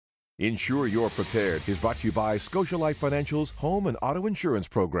Insure You're Prepared is brought to you by ScotiaLife Financial's Home and Auto Insurance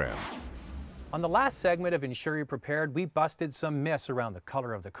Program. On the last segment of Insure You Prepared, we busted some myths around the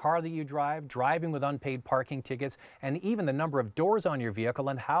color of the car that you drive, driving with unpaid parking tickets, and even the number of doors on your vehicle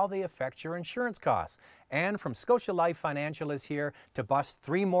and how they affect your insurance costs. Anne from ScotiaLife Financial is here to bust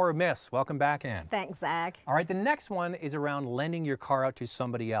 3 more myths. Welcome back, Anne. Thanks, Zach. All right, the next one is around lending your car out to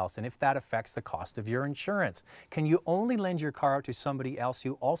somebody else and if that affects the cost of your insurance. Can you only lend your car out to somebody else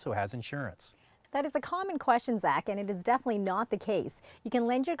who also has insurance? That is a common question, Zach, and it is definitely not the case. You can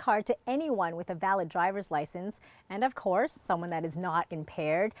lend your car to anyone with a valid driver's license, and of course, someone that is not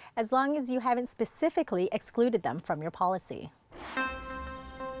impaired, as long as you haven't specifically excluded them from your policy.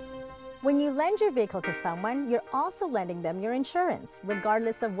 When you lend your vehicle to someone, you're also lending them your insurance,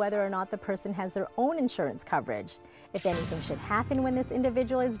 regardless of whether or not the person has their own insurance coverage. If anything should happen when this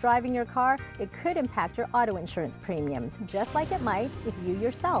individual is driving your car, it could impact your auto insurance premiums, just like it might if you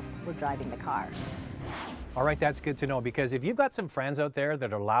yourself were driving the car. All right, that's good to know, because if you've got some friends out there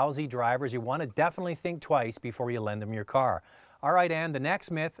that are lousy drivers, you want to definitely think twice before you lend them your car. All right, Anne, the next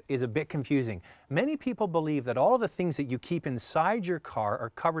myth is a bit confusing. Many people believe that all of the things that you keep inside your car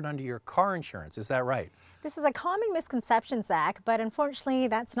are covered under your car insurance. Is that right? This is a common misconception, Zach, but unfortunately,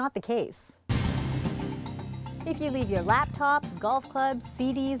 that's not the case. If you leave your laptop, golf clubs,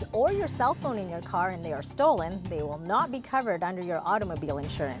 CDs, or your cell phone in your car and they are stolen, they will not be covered under your automobile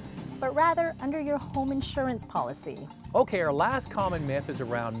insurance, but rather under your home insurance policy. Okay, our last common myth is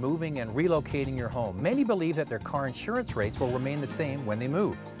around moving and relocating your home. Many believe that their car insurance rates will remain the same when they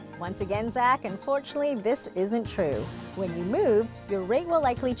move. Once again, Zach, unfortunately, this isn't true. When you move, your rate will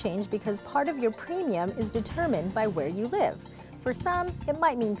likely change because part of your premium is determined by where you live. For some, it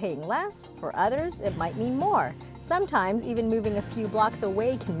might mean paying less. For others, it might mean more. Sometimes, even moving a few blocks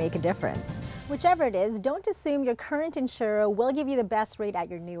away can make a difference. Whichever it is, don't assume your current insurer will give you the best rate at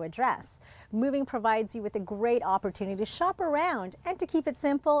your new address. Moving provides you with a great opportunity to shop around, and to keep it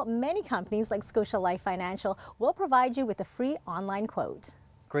simple, many companies like ScotiaLife Financial will provide you with a free online quote.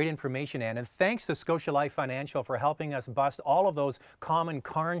 Great information, Anne, and thanks to ScotiaLife Financial for helping us bust all of those common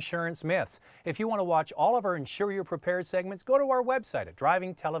car insurance myths. If you want to watch all of our Insure You're Prepared segments, go to our website at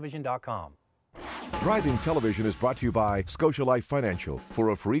drivingtelevision.com. Driving Television is brought to you by ScotiaLife Financial. For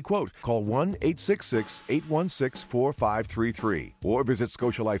a free quote, call 1-866-816-4533 or visit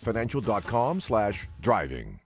ScotiaLifeFinancial.com/driving.